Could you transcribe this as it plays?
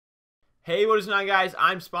Hey, what is going on, guys?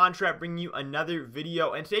 I'm SpawnTrapped bringing you another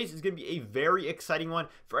video, and today's is going to be a very exciting one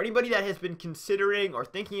for anybody that has been considering or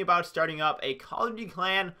thinking about starting up a Call of Duty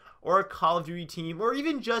clan or a Call of Duty team or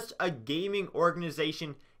even just a gaming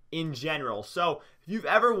organization in general. So if you've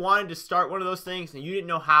ever wanted to start one of those things and you didn't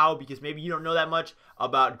know how because maybe you don't know that much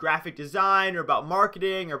about graphic design or about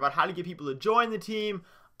marketing or about how to get people to join the team,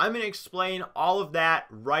 I'm going to explain all of that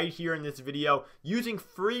right here in this video using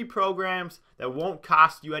free programs that won't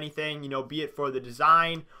cost you anything, be it for the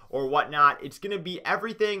design or whatnot. It's going to be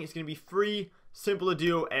everything. It's going to be free, simple to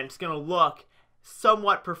do, and it's going to look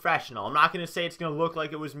somewhat professional. I'm not going to say it's going to look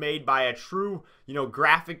like it was made by a true,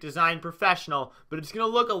 graphic design professional, but it's going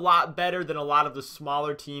to look a lot better than a lot of the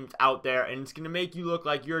smaller teams out there, and it's going to make you look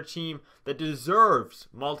like you're a team that deserves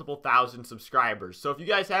multiple thousand subscribers. So if you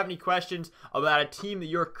guys have any questions about a team that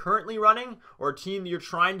you're currently running or a team that you're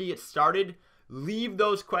trying to get started, leave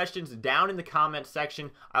those questions down in the comment section.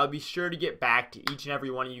 I'll be sure to get back to each and every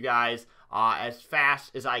one of you guys as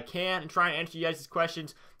fast as I can and try and answer you guys'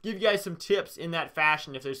 questions, give you guys some tips in that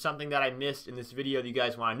fashion if there's something that I missed in this video that you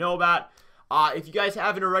guys want to know about. If you guys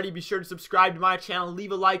haven't already, be sure to subscribe to my channel,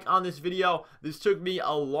 leave a like on this video. This took me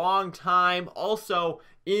a long time. Also,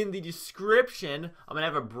 in the description, I'm going to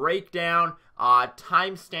have a breakdown,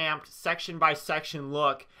 time-stamped, section-by-section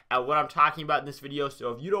look at what I'm talking about in this video.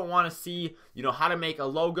 So if you don't want to see, how to make a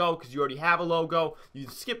logo because you already have a logo, you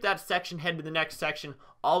can skip that section, head to the next section.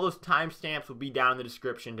 All those timestamps will be down in the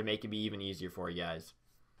description to make it be even easier for you guys.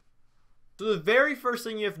 So the very first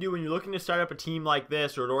thing you have to do when you're looking to start up a team like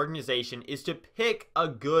this or an organization is to pick a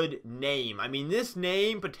good name. I mean, this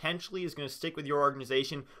name potentially is going to stick with your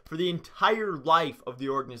organization for the entire life of the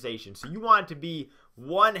organization. So you want it to be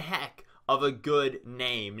one heck of a good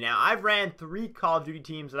name. Now, I've ran 3 Call of Duty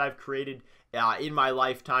teams that I've created in my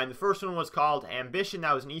lifetime. The first one was called Ambition.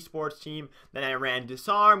 That was an esports team. Then I ran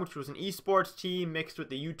Disarm, which was an esports team mixed with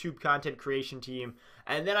the YouTube content creation team.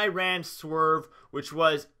 And then I ran Swerve, which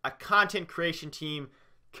was a content creation team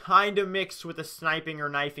kind of mixed with a sniping or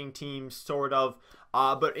knifing team, sort of.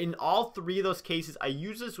 But in all 3 of those cases, I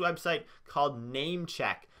use this website called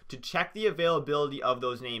NameCheck to check the availability of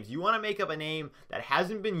those names. You want to make up a name that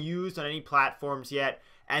hasn't been used on any platforms yet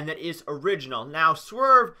and that is original. Now,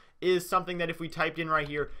 Swerve is something that if we typed in right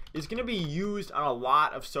here is going to be used on a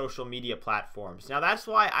lot of social media platforms. Now, that's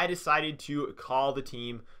why I decided to call the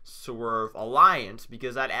team Swerve Alliance,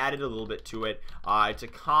 because that added a little bit to it. It's a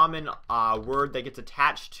common word that gets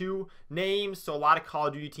attached to names, so a lot of Call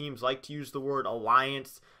of Duty teams like to use the word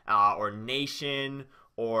Alliance or Nation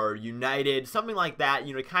or United, something like that,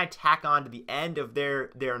 to kind of tack on to the end of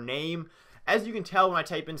their name. As you can tell when I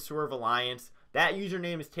type in Swerve Alliance, that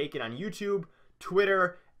username is taken on YouTube,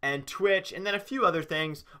 Twitter, and Twitch, and then a few other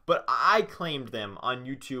things, but I claimed them on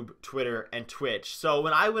YouTube, Twitter, and Twitch. So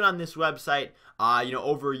when I went on this website,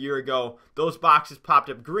 over a year ago, those boxes popped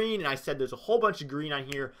up green, and I said there's a whole bunch of green on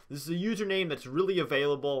here. This is a username that's really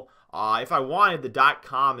available. If I wanted, the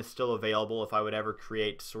 .com is still available if I would ever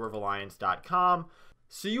create swervealliance.com.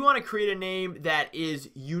 So you want to create a name that is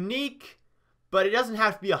unique, but it doesn't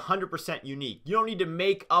have to be 100% unique. You don't need to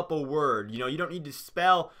make up a word. You don't need to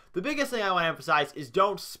spell. The biggest thing I want to emphasize is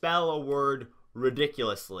don't spell a word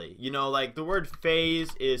ridiculously. Like the word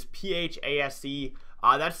phase is P-H-A-S-E.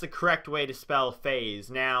 That's the correct way to spell phase.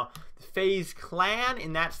 Now, FaZe Clan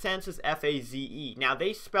in that sense is F-A-Z-E. Now,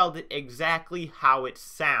 they spelled it exactly how it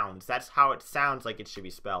sounds. That's how it sounds like it should be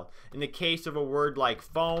spelled. In the case of a word like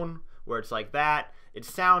phone, where it's like that, it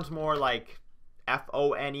sounds more like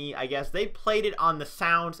F-O-N-E, I guess. They played it on the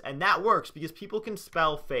sounds, and that works because people can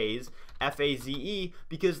spell phase, F-A-Z-E,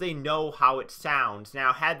 because they know how it sounds.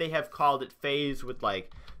 Now, had they have called it phase with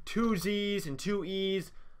like 2 Z's and 2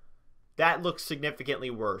 E's, that looks significantly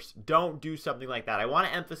worse. Don't do something like that. I want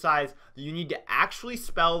to emphasize that you need to actually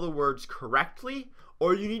spell the words correctly,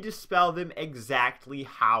 or you need to spell them exactly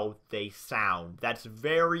how they sound. That's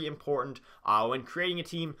very important when creating a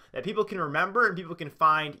team that people can remember and people can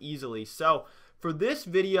find easily. So for this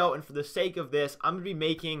video and for the sake of this, I'm going to be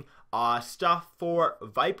making stuff for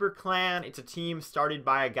Viper Clan. It's a team started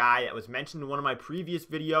by a guy that was mentioned in one of my previous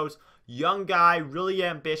videos. Young guy, really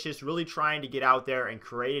ambitious, really trying to get out there and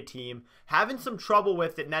create a team. Having some trouble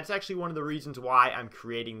with it, and that's actually one of the reasons why I'm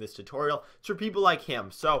creating this tutorial. It's for people like him.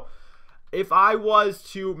 So if I was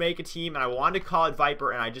to make a team and I wanted to call it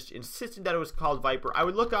Viper and I just insisted that it was called Viper, I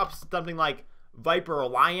would look up something like Viper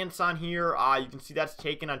Alliance on here. You can see that's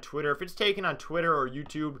taken on Twitter. If it's taken on Twitter or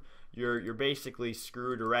YouTube, you're basically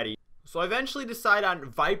screwed already. So I eventually decide on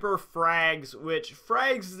Viper Frags, which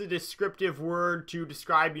frags is a descriptive word to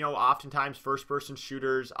describe, oftentimes first-person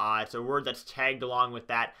shooters. It's a word that's tagged along with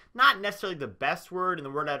that. Not necessarily the best word and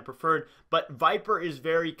the word I'd preferred, but Viper is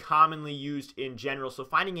very commonly used in general, so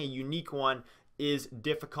finding a unique one is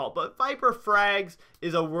difficult. But Viper Frags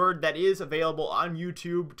is a word that is available on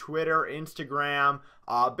YouTube, Twitter, Instagram,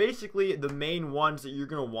 basically the main ones that you're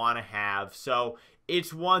going to want to have. So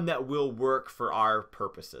it's one that will work for our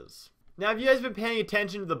purposes. Now, if you guys have been paying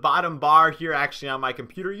attention to the bottom bar here actually on my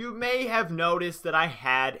computer, you may have noticed that I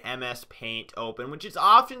had MS Paint open, which is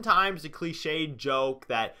oftentimes a cliched joke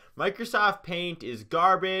that Microsoft Paint is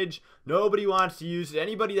garbage, nobody wants to use it,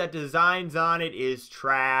 anybody that designs on it is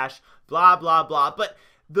trash, blah, blah, blah. But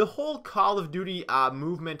the whole Call of Duty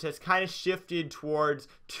movement has kind of shifted towards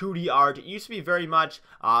 2D art. It used to be very much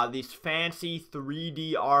this fancy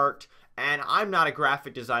 3D art. And I'm not a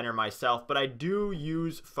graphic designer myself, but I do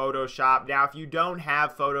use Photoshop. Now, if you don't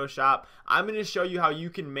have Photoshop, I'm going to show you how you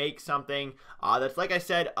can make something that's, like I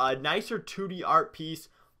said, a nicer 2D art piece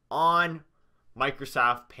on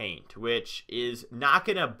Microsoft Paint, which is not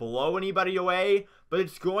going to blow anybody away, but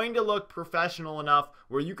it's going to look professional enough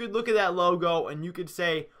where you could look at that logo and you could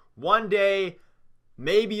say, one day,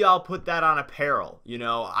 maybe I'll put that on apparel.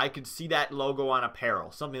 I could see that logo on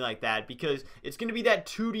apparel, something like that, because it's going to be that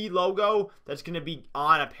 2D logo that's going to be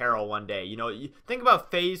on apparel one day. You think about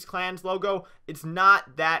FaZe Clan's logo. It's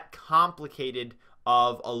not that complicated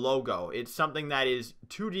of a logo. It's something that is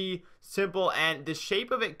 2D, simple, and the shape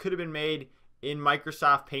of it could have been made in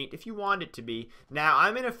Microsoft Paint if you want it to be. Now,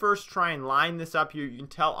 I'm going to first try and line this up here. You can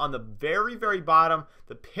tell on the very, very bottom,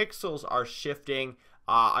 the pixels are shifting.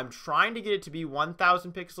 I'm trying to get it to be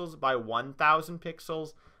 1,000 pixels by 1,000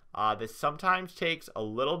 pixels. This sometimes takes a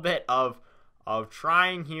little bit of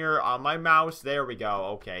trying here on my mouse. There we go.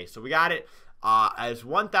 Okay, so we got it as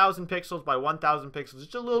 1,000 pixels by 1,000 pixels.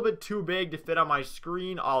 It's a little bit too big to fit on my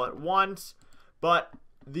screen all at once, but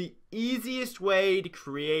the easiest way to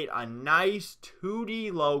create a nice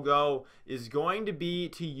 2D logo is going to be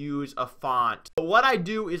to use a font. So what I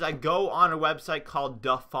do is I go on a website called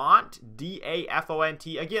Dafont,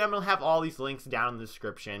 D-A-F-O-N-T. Again, I'm going to have all these links down in the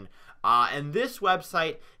description. And this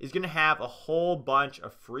website is going to have a whole bunch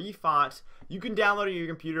of free fonts. You can download it on your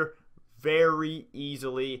computer very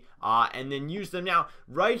easily and then use them. Now,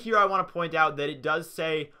 right here, I want to point out that it does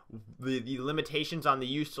say the limitations on the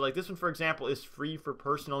use. So like this one, for example, is free for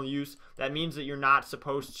personal use. That means that you're not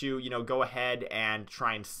supposed to, go ahead and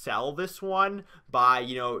try and sell this one by,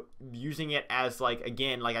 using it as, like,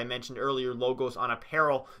 again, like I mentioned earlier, logos on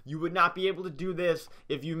apparel. You would not be able to do this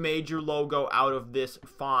if you made your logo out of this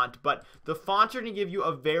font, but the fonts are going to give you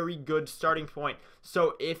a very good starting point.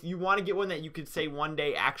 So if you want to get one that you could say one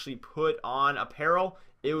day actually put on apparel,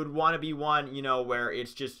 it would want to be one, where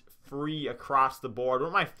it's just free across the board. One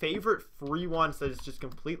of my favorite free ones that is just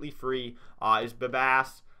completely free is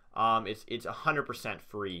Babas. It's 100%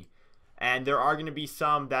 free. And there are going to be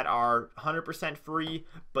some that are 100% free,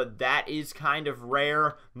 but that is kind of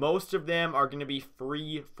rare. Most of them are going to be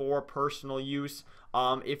free for personal use.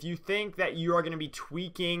 If you think that you are going to be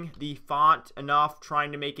tweaking the font enough,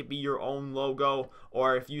 trying to make it be your own logo,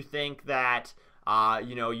 or if you think that,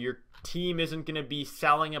 your team isn't going to be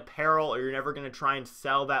selling apparel, or you're never going to try and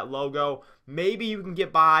sell that logo, maybe you can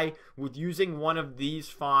get by with using one of these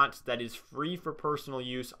fonts that is free for personal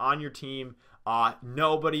use on your team.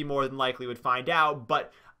 Nobody more than likely would find out,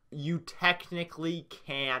 but you technically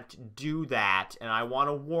can't do that, and I want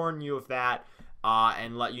to warn you of that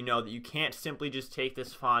and let you know that you can't simply just take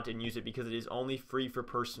this font and use it because it is only free for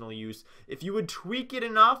personal use. If you would tweak it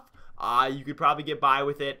enough, you could probably get by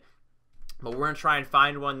with it. But we're going to try and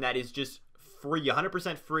find one that is just free,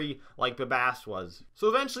 100% free, like Babas was. So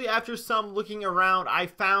eventually, after some looking around, I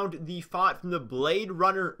found the font from the Blade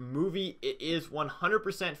Runner movie. It is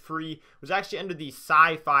 100% free. It was actually under the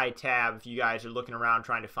sci-fi tab if you guys are looking around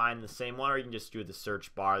trying to find the same one, or you can just do the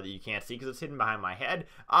search bar that you can't see because it's hidden behind my head.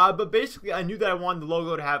 But basically, I knew that I wanted the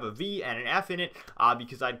logo to have a V and an F in it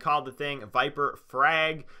because I'd called the thing Viper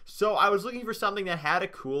Frag. So I was looking for something that had a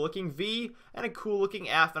cool looking V and a cool looking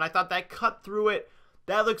F, and I thought that cut through it.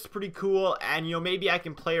 That looks pretty cool, and maybe I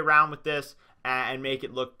can play around with this and make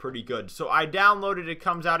it look pretty good. So I downloaded it. It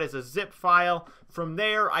comes out as a zip file. From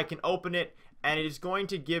there, I can open it, and it is going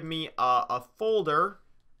to give me a folder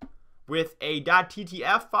with a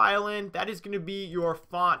 .ttf file in. That is going to be your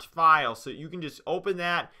font file. So you can just open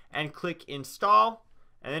that and click install,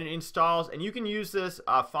 and then it installs, and you can use this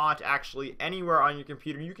font actually anywhere on your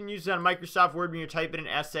computer. You can use it on Microsoft Word when you're typing an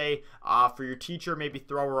essay for your teacher, maybe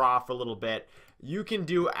throw her off a little bit. you can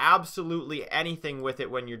do absolutely anything with it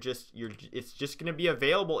when it's just going to be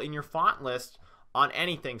available in your font list on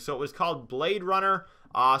anything. So it was called Blade Runner.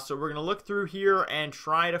 So we're going to look through here and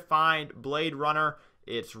try to find Blade Runner.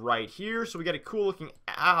 It's right here. So we got a cool looking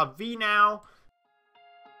V now.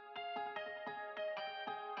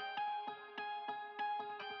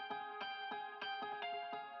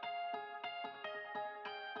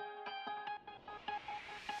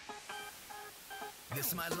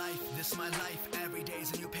 This is my life, every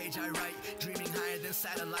day's a new page I write. Dreaming higher than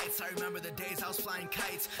satellites, I remember the days I was flying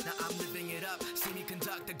kites. Now I'm living it up, see me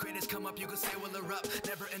conduct, the greatest come up, you could say we'll erupt.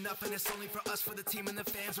 Never enough, and it's only for us, for the team and the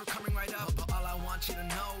fans, we're coming right up. But all I want you to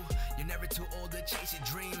know, you're never too old to chase your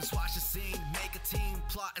dreams. Watch the scene, make a team,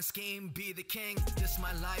 plot and scheme, be the king. This is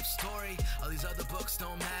my life story, all these other books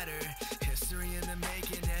don't matter. History in the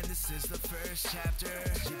making, and this is the first chapter.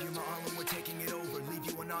 Give you my all and we're taking it over, leave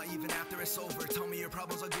you or not even after it's over. Tell me your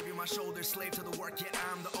problems, I'll give you my shoulder. Slave to the work, yeah,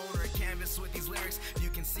 I'm the owner. Canvas with these lyrics, if you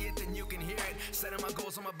can see it, then you can hear it. Setting my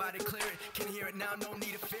goals, I'm about to clear it. Can hear it now, no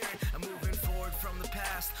need to fear it. I'm moving forward from the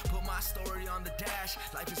past, put my story on the dash.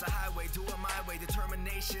 Life is a highway, do it my way.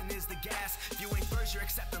 Determination is the gas. If you ain't first, you're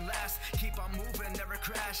accepting last. Keep on moving, never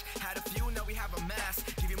crash. Had a few, now we have a mass.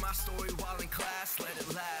 Give you my story while in class, let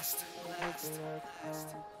it last.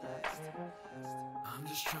 I'm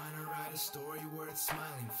just trying to write a story worth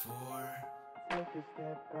smiling for. Take a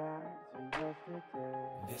step back to yesterday.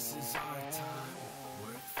 This is our time,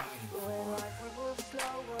 worth fighting for. When life would move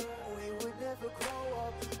slower, we would never grow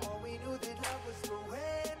up. All we knew that love was for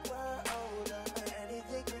when we're older.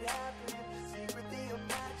 Anything could happen, secretly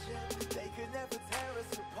imagine. They could never tear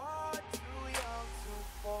us apart, too young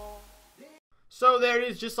to fall. So there it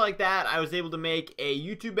is, just like that. I was able to make a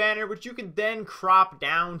YouTube banner, which you can then crop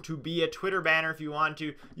down to be a Twitter banner if you want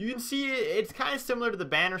to. You can see it's kind of similar to the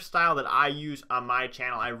banner style that I use on my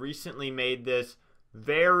channel. I recently made this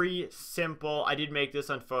very simple. I did make this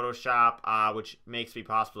on Photoshop, which makes it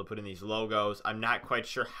possible to put in these logos. I'm not quite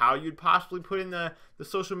sure how you'd possibly put in the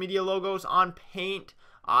social media logos on Paint.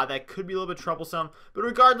 That could be a little bit troublesome, but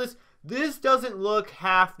regardless, this doesn't look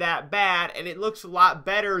half that bad, and it looks a lot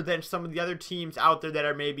better than some of the other teams out there that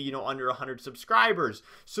are maybe, you know, under 100 subscribers.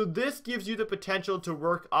 So this gives you the potential to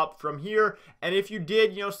work up from here, and if you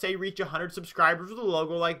did, you know, say reach 100 subscribers with a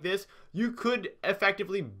logo like this, you could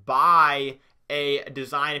effectively buy a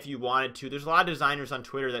design if you wanted to. There's a lot of designers on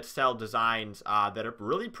Twitter that sell designs that are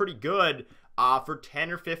really pretty good for $10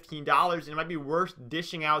 or $15, and it might be worth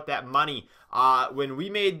dishing out that money. When we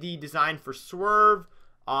made the design for Swerve,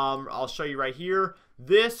 I'll show you right here.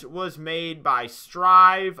 This was made by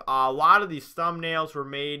Strive. A lot of these thumbnails were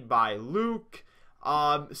made by Luke.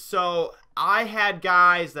 So I had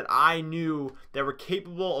guys that I knew that were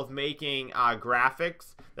capable of making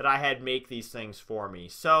graphics that I had make these things for me.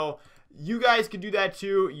 So you guys could do that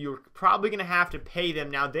too. You're probably going to have to pay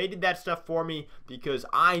them. Now, they did that stuff for me because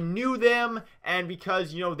I knew them and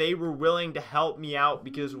because, you know, they were willing to help me out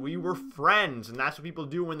because we were friends, and that's what people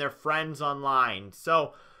do when they're friends online.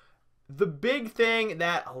 So the big thing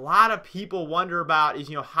that a lot of people wonder about is,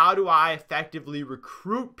 you know, how do I effectively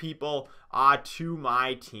recruit people to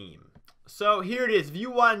my team? So here it is. If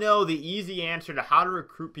you want to know the easy answer to how to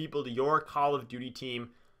recruit people to your Call of Duty team,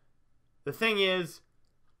 the thing is,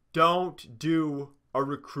 don't do a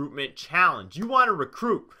recruitment challenge. You want to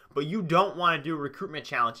recruit, but you don't want to do a recruitment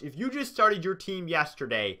challenge. If you just started your team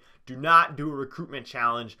yesterday, do not do a recruitment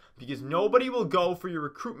challenge because nobody will go for your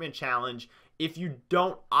recruitment challenge if you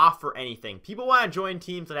don't offer anything. People want to join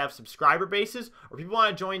teams that have subscriber bases, or people want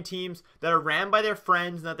to join teams that are ran by their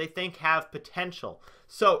friends and that they think have potential.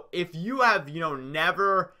 So if you have, you know,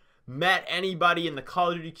 never met anybody in the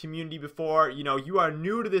Call of Duty community before, you know, you are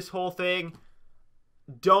new to this whole thing,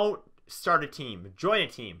 don't start a team. Join a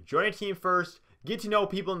team. Join a team first. Get to know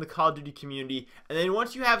people in the Call of Duty community. And then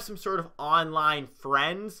once you have some sort of online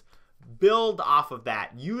friends, build off of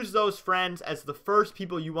that. Use those friends as the first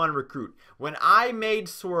people you want to recruit. When I made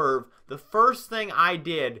Swerve, the first thing I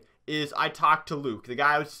did is I talked to Luke, the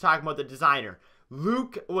guy I was just talking about, the designer.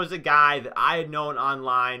 Luke was a guy that I had known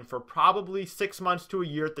online for probably 6 months to a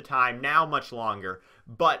year at the time, now much longer.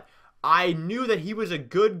 But I knew that he was a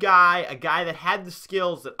good guy, a guy that had the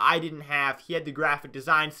skills that I didn't have. He had the graphic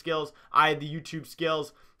design skills, I had the YouTube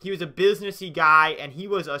skills. He was a businessy guy, and he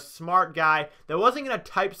was a smart guy that wasn't going to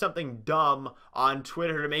type something dumb on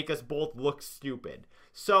Twitter to make us both look stupid.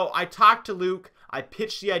 So I talked to Luke. I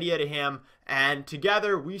pitched the idea to him, and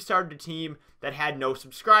together we started a team that had no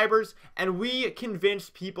subscribers, and we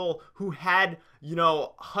convinced people who had, you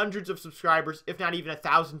know, hundreds of subscribers, if not even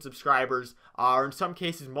 1,000 subscribers, or in some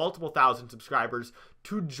cases multiple thousand subscribers,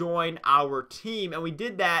 to join our team. And we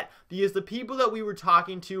did that because the people that we were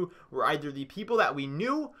talking to were either the people that we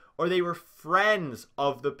knew or they were friends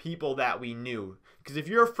of the people that we knew. Because if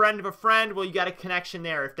you're a friend of a friend, well, you got a connection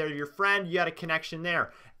there. If they're your friend, you got a connection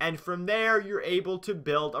there. And from there, you're able to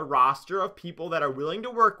build a roster of people that are willing to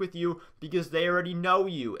work with you because they already know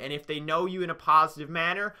you. And if they know you in a positive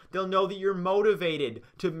manner, they'll know that you're motivated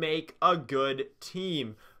to make a good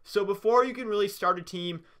team. So before you can really start a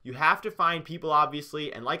team, you have to find people,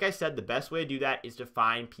 obviously. And like I said, the best way to do that is to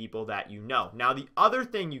find people that you know. Now, the other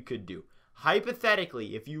thing you could do,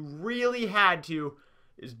 hypothetically, if you really had to,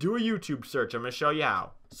 is do a YouTube search. I'm going to show you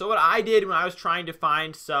how. So what I did when I was trying to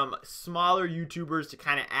find some smaller YouTubers to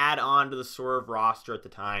kind of add on to the Swerve roster at the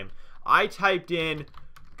time, I typed in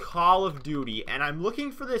Call of Duty, and I'm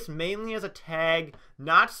looking for this mainly as a tag,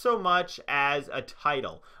 not so much as a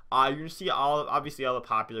title. You're going to see obviously all the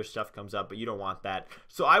popular stuff comes up, but you don't want that.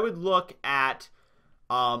 So I would look at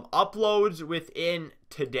uploads within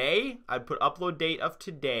today. I'd put upload date of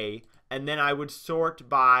today, and then I would sort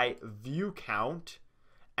by view count.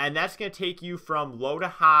 And that's going to take you from low to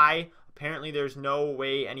high. Apparently, there's no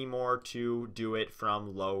way anymore to do it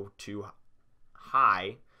from low to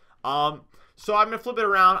high. So I'm going to flip it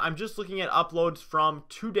around. I'm just looking at uploads from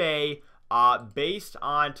today based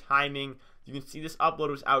on timing. You can see this upload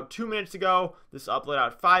was out 2 minutes ago. This upload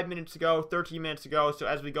out 5 minutes ago, 13 minutes ago. So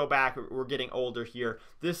as we go back, we're getting older here.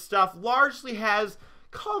 This stuff largely has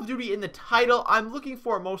Call of Duty in the title. I'm looking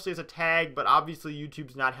for it mostly as a tag, but obviously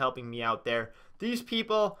YouTube's not helping me out there. These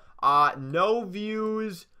people, no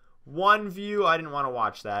views, 1 view. I didn't want to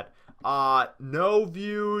watch that. No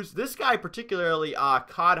views. This guy particularly,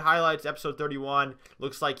 COD Highlights episode 31,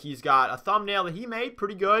 looks like he's got a thumbnail that he made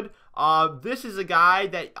pretty good. This is a guy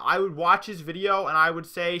that I would watch his video and I would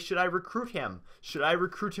say, should I recruit him? Should I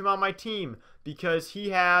recruit him on my team? Because he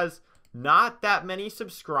has not that many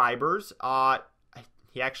subscribers.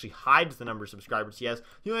 He actually hides the number of subscribers he has.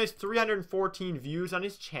 He only has 314 views on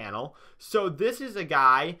his channel. So this is a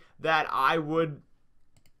guy that I would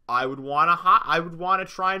want to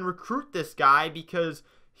try and recruit this guy because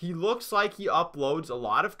he looks like he uploads a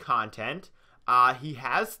lot of content. He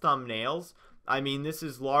has thumbnails. I mean, this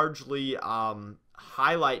is largely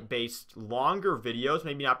highlight-based, longer videos.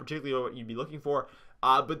 Maybe not particularly what you'd be looking for.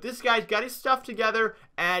 But this guy's got his stuff together,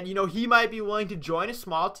 and, you know, he might be willing to join a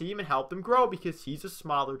small team and help them grow because he's a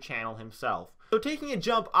smaller channel himself. So taking a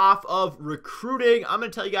jump off of recruiting, I'm going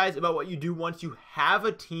to tell you guys about what you do once you have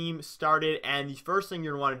a team started, and the first thing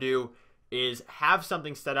you're going to want to do is have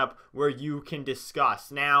something set up where you can discuss.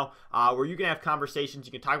 Now, where you can have conversations,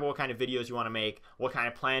 you can talk about what kind of videos you want to make, what kind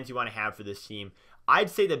of plans you want to have for this team. I'd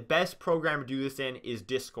say the best program to do this in is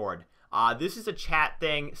Discord. This is a chat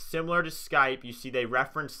thing similar to Skype. You see they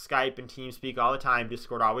reference Skype and TeamSpeak all the time.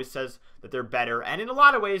 Discord always says that they're better, and in a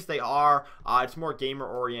lot of ways they are. It's more gamer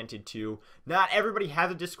oriented too. Not everybody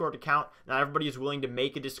has a Discord account. Not everybody is willing to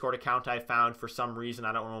make a Discord account, I found, for some reason.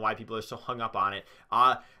 I don't know why people are so hung up on it.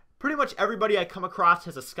 Pretty much everybody I come across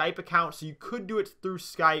has a Skype account, so you could do it through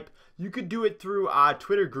Skype. You could do it through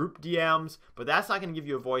Twitter group DMs, but that's not going to give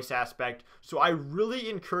you a voice aspect. So I really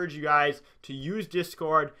encourage you guys to use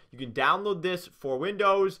Discord. You can download this for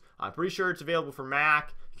Windows. I'm pretty sure it's available for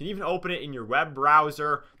Mac. You can even open it in your web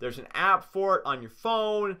browser. There's an app for it on your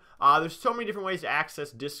phone. There's so many different ways to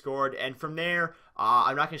access Discord, and from there,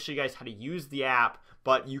 I'm not going to show you guys how to use the app,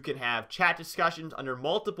 but you can have chat discussions under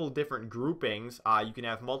multiple different groupings. You can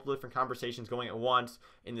have multiple different conversations going at once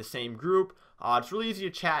in the same group. It's really easy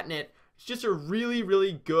to chat in it. It's just a really,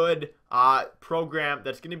 really good program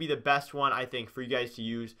that's going to be the best one, I think, for you guys to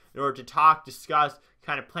use in order to talk, discuss,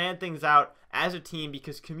 kind of plan things out as a team,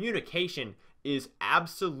 because communication is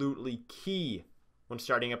absolutely key when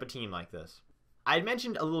starting up a team like this. I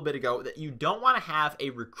mentioned a little bit ago that you don't want to have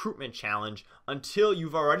a recruitment challenge until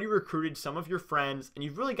you've already recruited some of your friends and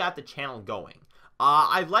you've really got the channel going.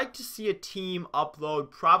 I'd like to see a team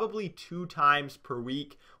upload probably 2 times per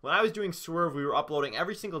week. When I was doing Swerve, we were uploading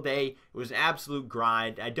every single day. It was an absolute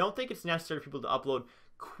grind. I don't think it's necessary for people to upload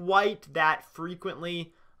quite that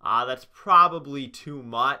frequently. That's probably too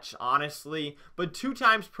much, honestly, but 2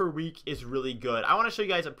 times per week is really good. I want to show you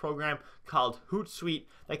guys a program called Hootsuite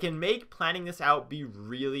that can make planning this out be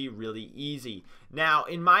really, really easy. Now,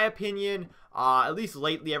 in my opinion, at least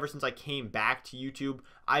lately, ever since I came back to YouTube,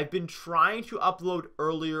 I've been trying to upload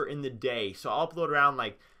earlier in the day. So I'll upload around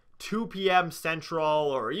like 2 p.m. Central,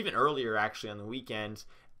 or even earlier actually on the weekends.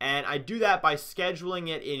 And I do that by scheduling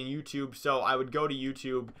it in YouTube. So I would go to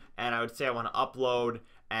YouTube and I would say I want to upload,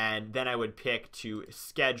 and then I would pick to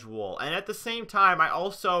schedule. And at the same time, I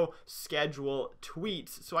also schedule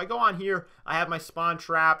tweets. So I go on here, I have my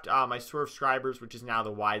SpawnTrapped, my Swervescribers, which is now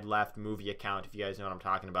the Wide Left movie account, if you guys know what I'm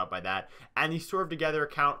talking about by that, and the Swerve Together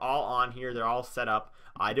account all on here. They're all set up.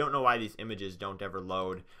 I don't know why these images don't ever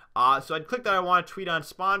load. So I'd click that I want to tweet on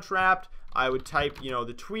SpawnTrapped. I would type,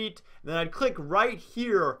 the tweet, then I'd click right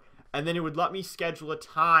here, and then it would let me schedule a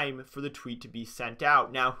time for the tweet to be sent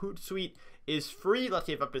out. Now, Hootsuite is free. Let's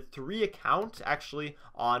say I have up to 3 accounts actually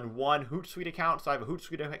on one Hootsuite account. So I have a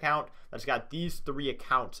Hootsuite account that's got these 3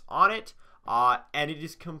 accounts on it, and it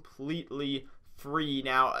is completely free.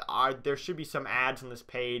 Now, there should be some ads on this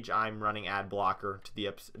page. I'm running ad blocker to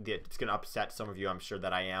it's going to upset some of you. I'm sure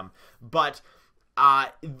that I am, but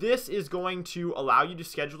this is going to allow you to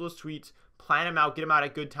schedule those tweets, plan them out, get them out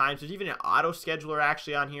at good times. There's even an auto scheduler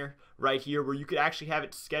actually on here, right here, where you could actually have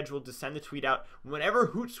it scheduled to send the tweet out whenever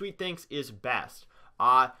Hootsuite thinks is best.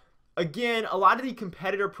 Again, a lot of the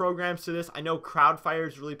competitor programs to this, I know Crowdfire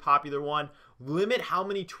is a really popular one. Limit how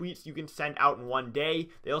many tweets you can send out in one day.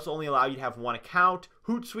 They also only allow you to have 1 account.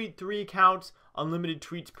 Hootsuite, 3 accounts, unlimited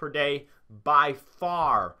tweets per day. By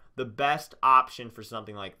far the best option for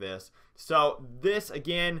something like this. So this,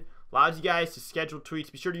 again, allows you guys to schedule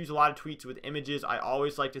tweets. Be sure to use a lot of tweets with images. I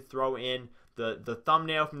always like to throw in the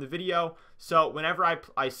thumbnail from the video. So whenever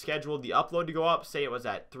I scheduled the upload to go up, say it was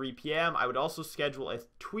at 3 p.m., I would also schedule a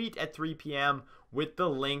tweet at 3 p.m. with the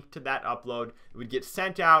link to that upload. It would get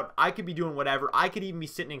sent out. I could be doing whatever. I could even be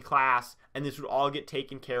sitting in class, and this would all get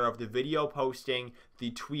taken care of. The video posting,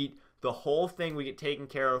 the tweet, the whole thing would get taken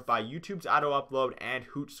care of by YouTube's auto upload and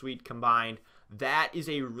Hootsuite combined. That is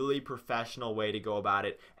a really professional way to go about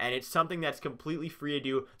it, and it's something that's completely free to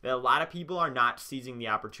do that a lot of people are not seizing the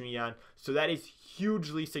opportunity on, so that is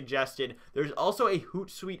hugely suggested. There's also a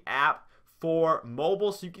Hootsuite app for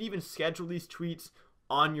mobile, so you can even schedule these tweets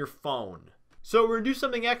on your phone. So we're going to do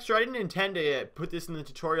something extra. I didn't intend to put this in the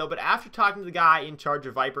tutorial, but after talking to the guy in charge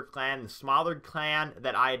of Viper Clan, the smaller clan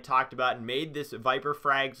that I had talked about and made this Viper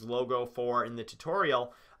Frags logo for in the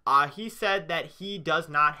tutorial, he said that he does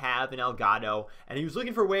not have an Elgato, and he was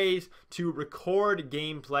looking for ways to record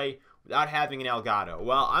gameplay without having an Elgato.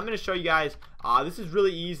 Well, I'm going to show you guys. This is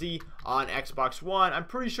really easy on Xbox One. I'm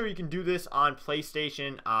pretty sure you can do this on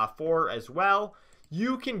PlayStation 4 as well.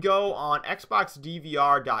 You can go on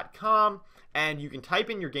xboxdvr.com and you can type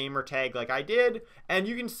in your gamer tag like I did, and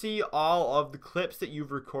you can see all of the clips that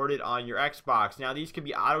you've recorded on your Xbox. Now, these could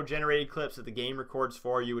be auto-generated clips that the game records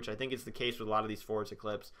for you, which I think is the case with a lot of these Forza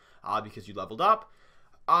clips because you leveled up.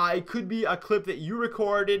 It could be a clip that you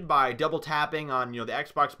recorded by double tapping on the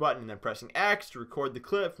Xbox button and then pressing X to record the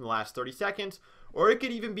clip from the last 30 seconds. Or it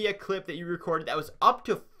could even be a clip that you recorded that was up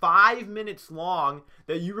to 5 minutes long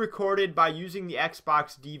that you recorded by using the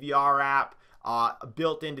Xbox DVR app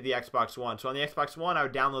built into the Xbox One. So on the Xbox One, I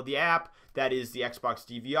would download the app. That is the Xbox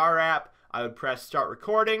DVR app. I would press start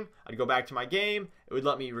recording. I'd go back to my game. It would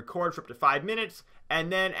let me record for up to 5 minutes.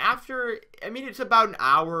 And then after, it's about an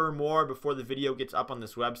hour or more before the video gets up on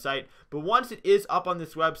this website. But once it is up on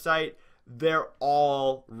this website, they're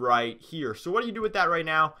all right here. So what do you do with that right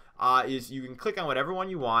now is you can click on whatever one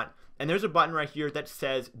you want. And there's a button right here that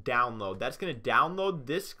says download. That's going to download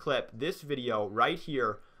this clip, this video right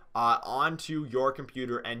here onto your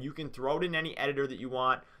computer. And you can throw it in any editor that you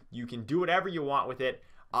want. You can do whatever you want with it.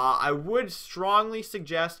 I would strongly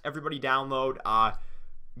suggest everybody download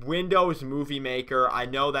Windows Movie Maker. I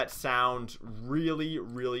know that sounds really,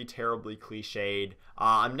 really terribly cliched.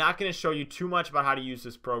 I'm not going to show you too much about how to use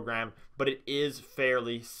this program, but it is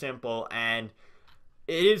fairly simple and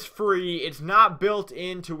it is free. It's not built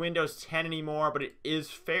into Windows 10 anymore, but it is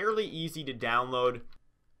fairly easy to download.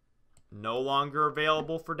 No longer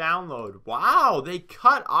available for download. Wow, they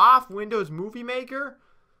cut off Windows Movie Maker?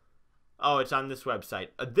 Oh, it's on this website.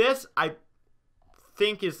 This, I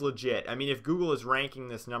think, is legit. If Google is ranking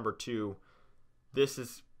this number 2, this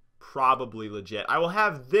is probably legit. I will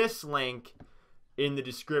have this link in the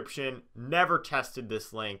description. Never tested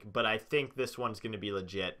this link, but I think this one's going to be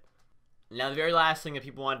legit. Now, the very last thing that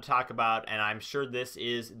people want to talk about, and I'm sure this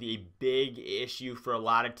is the big issue for a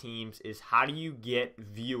lot of teams, is how do you get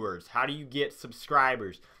viewers? How do you get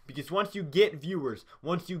subscribers? Because once you get viewers,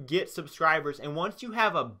 once you get subscribers, and once you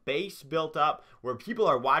have a base built up where people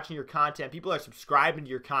are watching your content, people are subscribing to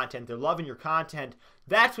your content, they're loving your content,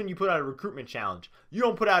 that's when you put out a recruitment challenge. You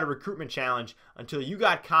don't put out a recruitment challenge until you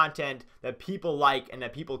got content that people like and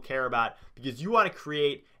that people care about, because you want to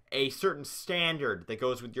create a certain standard that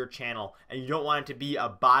goes with your channel, and you don't want it to be a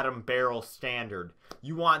bottom barrel standard.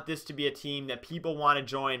 You want this to be a team that people want to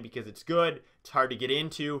join because it's good, it's hard to get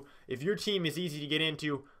into. If your team is easy to get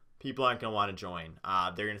into, people aren't going to want to join.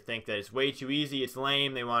 They're going to think that it's way too easy, it's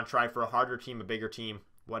lame, they want to try for a harder team, a bigger team,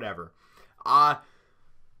 whatever.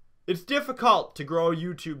 It's difficult to grow a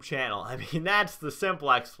YouTube channel. I mean, that's the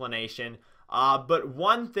simple explanation. But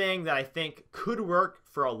one thing that I think could work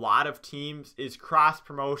for a lot of teams is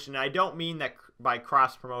cross-promotion. I don't mean that by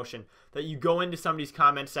cross-promotion that you go into somebody's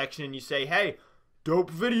comment section and you say, hey, dope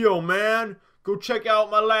video, man. Go check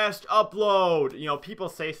out my last upload. You know, people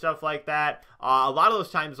say stuff like that. A lot of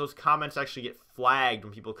those times, those comments actually get flagged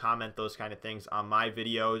when people comment those kind of things on my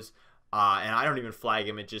videos. And I don't even flag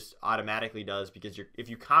them. It just automatically does, because if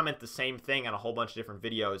you comment the same thing on a whole bunch of different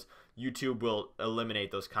videos, YouTube will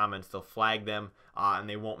eliminate those comments. They'll flag them, and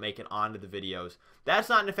they won't make it onto the videos. That's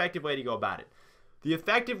not an effective way to go about it. The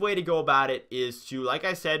effective way to go about it is to, like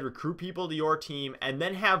I said, recruit people to your team, and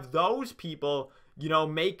then have those people, you know,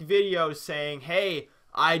 make videos saying, hey,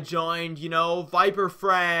 I joined, you know, Viper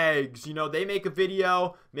Frags. You know, they make a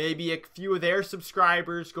video, maybe a few of their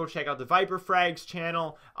subscribers go check out the Viper Frags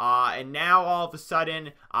channel, and now all of a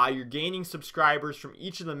sudden, you're gaining subscribers from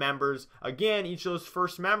each of the members. Again, each of those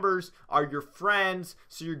first members are your friends,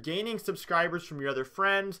 so you're gaining subscribers from your other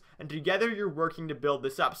friends, and together you're working to build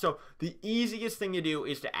this up. So the easiest thing to do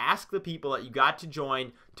is to ask the people that you got to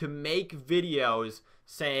join to make videos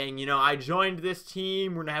saying, you know, I joined this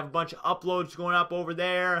team, we're going to have a bunch of uploads going up over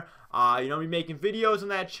there, you know, be making videos on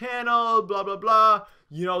that channel, blah, blah, blah.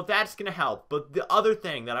 You know, that's going to help. But the other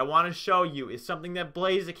thing that I want to show you is something that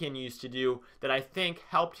Blaziken used to do that I think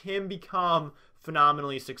helped him become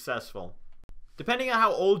phenomenally successful. Depending on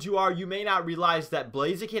how old you are, you may not realize that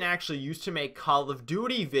Blaziken actually used to make Call of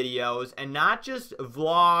Duty videos, and not just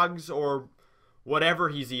vlogs or whatever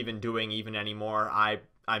he's even doing even anymore.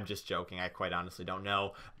 I'm just joking. I quite honestly don't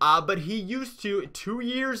know. But he used to, 2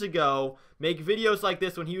 years ago, make videos like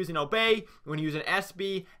this when he was in Obey, when he was in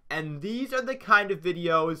SB, and these are the kind of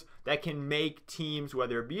videos that can make teams,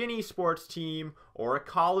 whether it be an esports team or a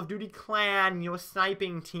Call of Duty clan, you know, a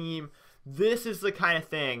sniping team. This is the kind of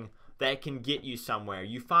thing that can get you somewhere.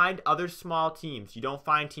 You find other small teams. You don't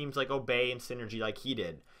find teams like Obey and Synergy like he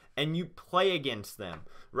did, and you play against them,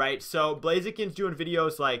 right? So Blaziken's doing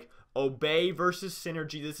videos like Obey versus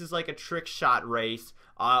Synergy. This is like a trick shot race.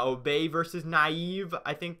 Obey versus Naive,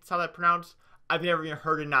 I think that's how that's pronounced. I've never even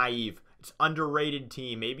heard of Naive. It's underrated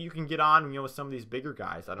team. Maybe you can get on, you know, with some of these bigger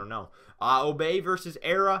guys. I don't know. Obey versus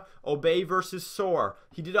Era. Obey versus Soar.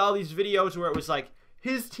 He did all these videos where it was like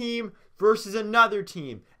his team versus another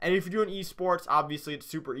team. And if you're doing esports, obviously it's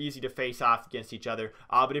super easy to face off against each other.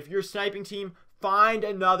 But if you're a sniping team, find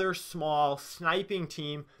another small sniping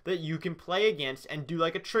team that you can play against and do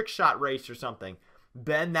like a trick shot race or something.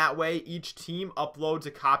 Then that way each team uploads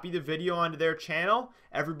a copy of the video onto their channel.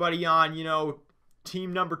 Everybody on, you know,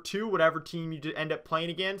 team number 2, whatever team you end up playing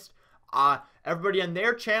against, everybody on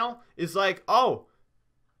their channel is like, oh,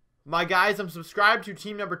 my guys I'm subscribed to,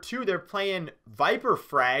 team number 2, they're playing Viper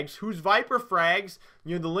Frags. Who's Viper Frags?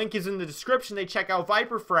 You know, the link is in the description. They check out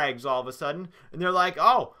Viper Frags all of a sudden, and they're like,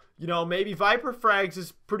 oh, you know, maybe Viper Frags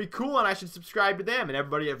is pretty cool and I should subscribe to them. And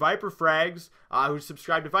everybody at Viper Frags, who's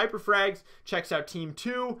subscribed to Viper Frags, checks out Team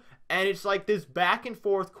 2. And it's like this back and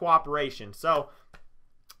forth cooperation. So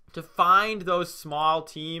to find those small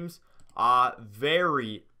teams,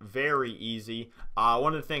 very, very easy.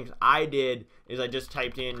 One of the things I did is I just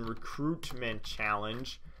typed in recruitment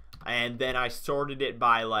challenge. And then I sorted it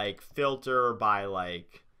by like filter by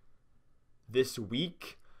like this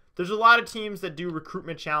week. There's a lot of teams that do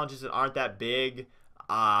recruitment challenges that aren't that big,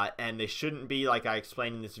 and they shouldn't be, like I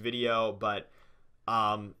explained in this video, but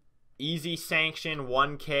Easy Sanction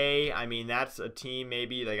 1K, I mean, that's a team,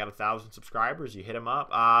 maybe they got 1,000 subscribers, you hit them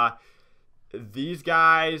up. These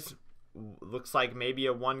guys, looks like maybe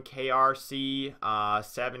a 1K RC,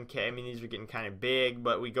 7K, I mean, these are getting kind of big,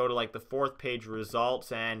 but we go to like the 4th page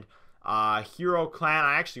results, and Hero Clan,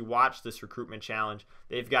 I actually watched this recruitment challenge.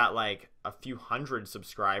 They've got like a few hundred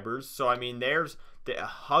subscribers. So, I mean, there's the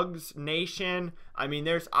Hugs Nation. I mean,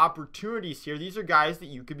 there's opportunities here. These are guys that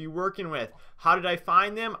you could be working with. How did I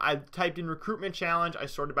find them? I typed in recruitment challenge. I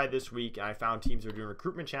sorted by this week, and I found teams that are doing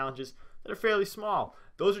recruitment challenges that are fairly small.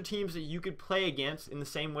 Those are teams that you could play against in the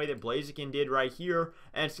same way that Blaziken did right here,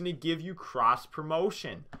 and it's going to give you cross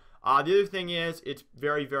promotion. The other thing is, it's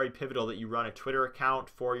very, very pivotal that you run a Twitter account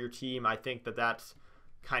for your team. I think that that's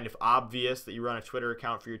kind of obvious that you run a Twitter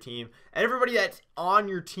account for your team. And everybody that's on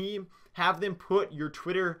your team, have them put your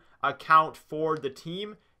Twitter account for the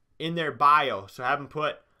team in their bio. So have them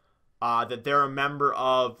put, that they're a member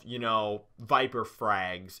of, you know, Viper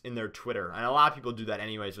Frags in their Twitter. And a lot of people do that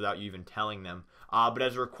anyways without you even telling them. But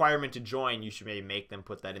as a requirement to join, you should maybe make them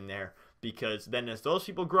put that in there. Because then as those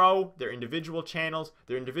people grow, their individual channels,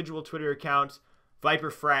 their individual Twitter accounts,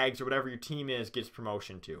 Viper Frags or whatever your team is gets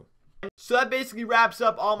promotion to. So that basically wraps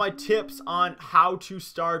up all my tips on how to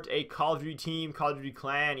start a Call of Duty team, Call of Duty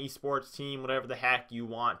clan, esports team, whatever the heck you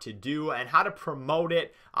want to do, and how to promote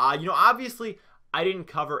it. You know, obviously, I didn't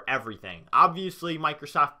cover everything. Obviously,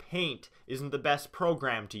 Microsoft Paint isn't the best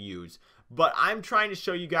program to use, but I'm trying to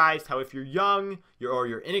show you guys how if you're young, or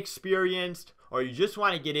you're inexperienced, or you just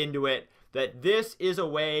want to get into it, that this is a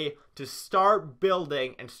way to start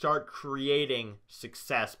building and start creating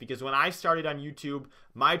success. Because when I started on YouTube,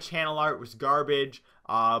 my channel art was garbage.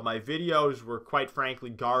 My videos were quite frankly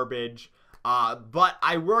garbage. But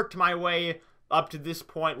I worked my way up to this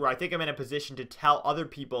point where I think I'm in a position to tell other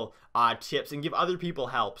people tips and give other people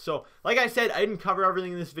help. So like I said, I didn't cover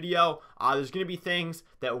everything in this video. There's going to be things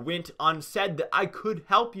that went unsaid that I could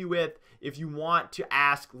help you with. If you want to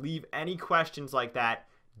ask, leave any questions like that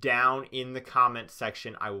down in the comment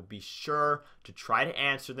section. I will be sure to try to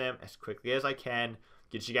answer them as quickly as I can,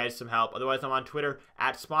 get you guys some help. Otherwise, I'm on Twitter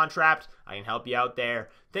at SpawnTrapped. I can help you out there.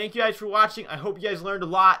 Thank you guys for watching. I hope you guys learned a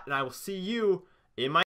lot, and I will see you in my